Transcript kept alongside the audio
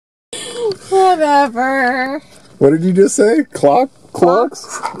Whatever. What did you just say?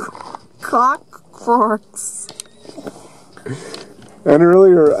 Clorks? Clorks. And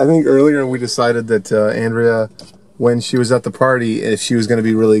I think earlier we decided that Andrea, when she was at the party, if she was going to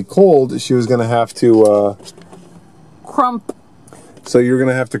be really cold, she was going to have to... crump. So you're going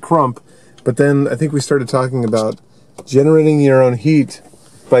to have to crump. But then I think we started talking about generating your own heat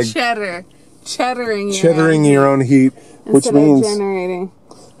by... Cheddaring your own heat, which means... generating.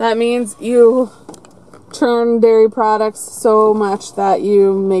 That means you turn dairy products so much that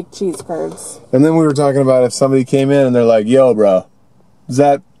you make cheese curds. And then we were talking about if somebody came in and they're like, yo, bro, is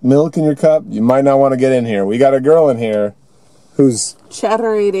that milk in your cup? You might not want to get in here. We got a girl in here who's...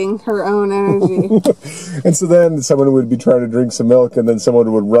 cheddarating her own energy. And so then someone would be trying to drink some milk and then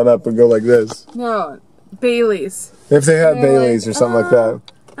someone would run up and go like this. No, Bailey's. If they had Bailey's or something like that.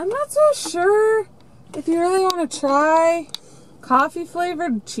 I'm not so sure if you really want to try coffee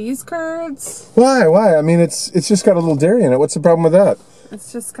flavored cheese curds. Why? I mean, it's just got a little dairy in it. What's the problem with that?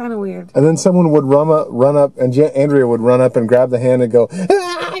 It's just kind of weird. And then someone would run up, and Andrea would run up and grab the hand and go,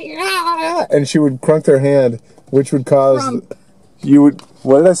 and she would crunk their hand, which would cause... Crump. You would...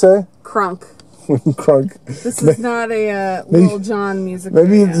 What did I say? Crunk. Crunk. This is not a Lil Jon music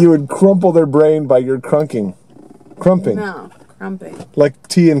Maybe video. you would crumple their brain by your crunking. Crumping. No, crumping. Like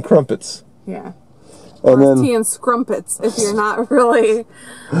tea and crumpets. Yeah. And or then tea and scrumpets if you're not really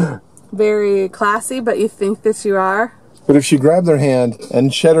very classy, but you think that you are. But if she grabbed their hand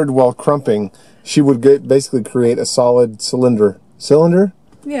and cheddared while crumping, she would basically create a solid cylinder. Cylinder?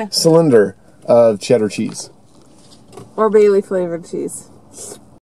 Yeah. Cylinder of cheddar cheese. Or Bailey flavored cheese.